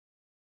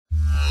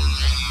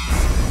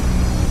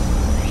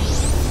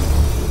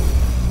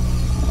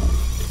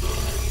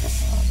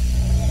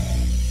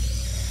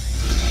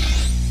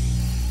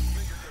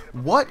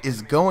What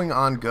is going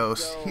on,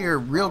 Ghosts? Here,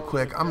 real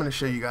quick, I'm going to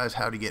show you guys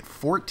how to get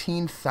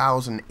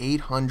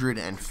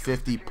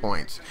 14,850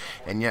 points.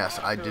 And yes,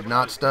 I did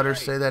not stutter,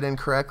 say that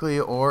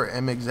incorrectly, or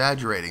am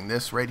exaggerating.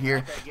 This right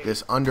here,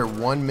 this under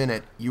 1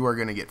 minute, you are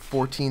going to get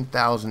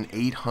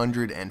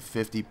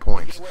 14,850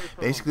 points.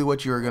 Basically,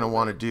 what you are going to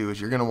want to do is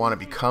you're going to want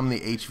to become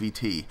the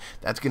HVT.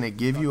 That's going to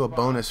give you a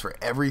bonus for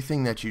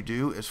everything that you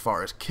do as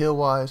far as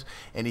kill-wise,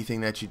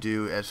 anything that you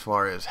do as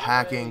far as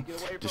hacking,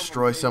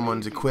 destroy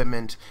someone's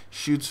equipment,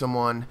 shoot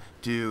someone,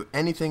 do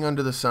anything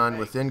under the sun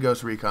within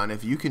Ghost Recon.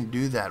 If you can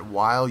do that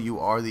while you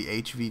are the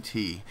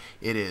HVT,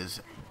 it is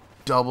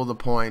double the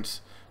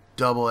points,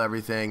 double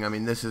everything. I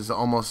mean, this is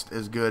almost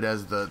as good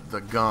as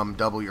the gum,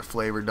 double your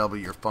flavor, double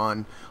your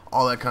fun,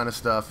 all that kind of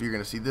stuff. You're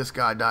gonna see this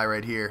guy die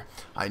right here.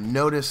 I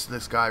noticed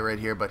this guy right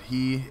here, but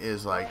he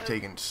is like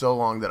taking so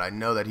long that I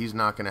know that he's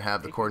not gonna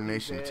have the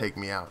coordination to take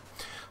me out.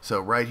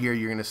 So right here,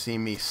 you're gonna see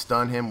me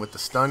stun him with the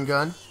stun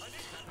gun.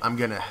 I'm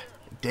gonna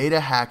data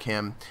hack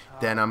him,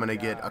 then I'm going to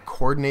get a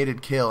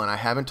coordinated kill. And I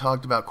haven't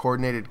talked about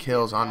coordinated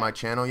kills on my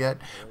channel yet,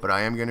 but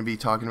I am going to be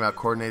talking about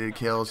coordinated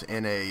kills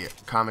in a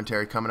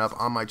commentary coming up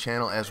on my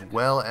channel, as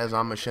well as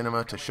on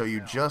Machinima, to show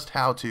you just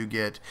how to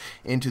get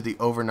into the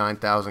over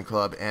 9,000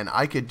 club. And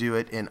I could do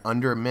it in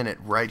under a minute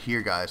right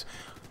here, guys.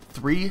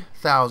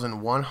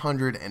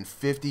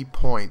 3,150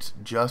 points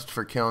just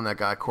for killing that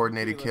guy.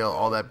 Coordinated kill,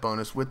 all that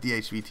bonus with the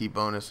HVT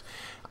bonus.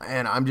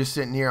 And I'm just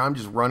sitting here, I'm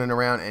just running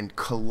around and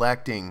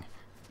collecting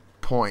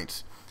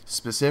points,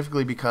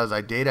 specifically because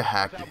I data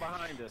hacked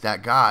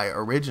that guy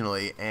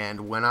originally.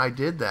 And when I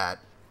did that,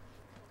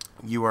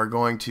 you are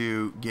going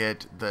to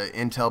get the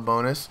intel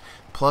bonus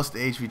plus the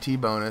HVT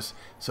bonus,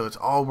 so it's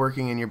all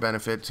working in your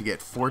benefit to get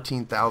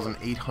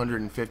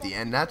 14,850,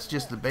 and that's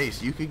just the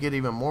base. You could get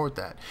even more with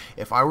that.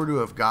 If I were to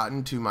have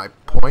gotten to my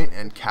point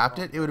and capped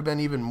it, it would have been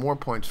even more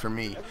points for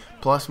me,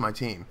 plus my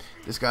team.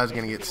 This guy's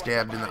going to get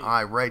stabbed in the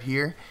eye right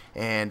here,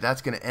 and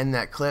that's going to end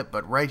that clip.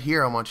 But right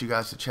here, I want you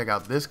guys to check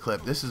out this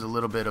clip. This is a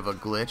little bit of a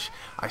glitch.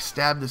 I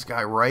stabbed this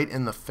guy right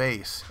in the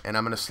face, and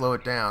I'm going to slow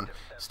it down.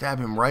 Stab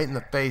him right in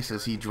the face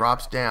as he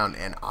drops down,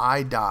 and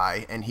I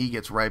die, and he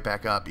gets right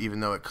back up, even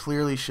though it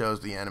clearly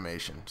shows the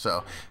animation.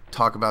 So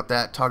talk about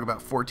that, talk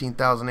about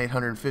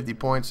 14,850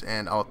 points,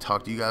 and I'll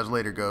talk to you guys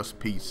later, Ghosts.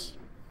 Peace.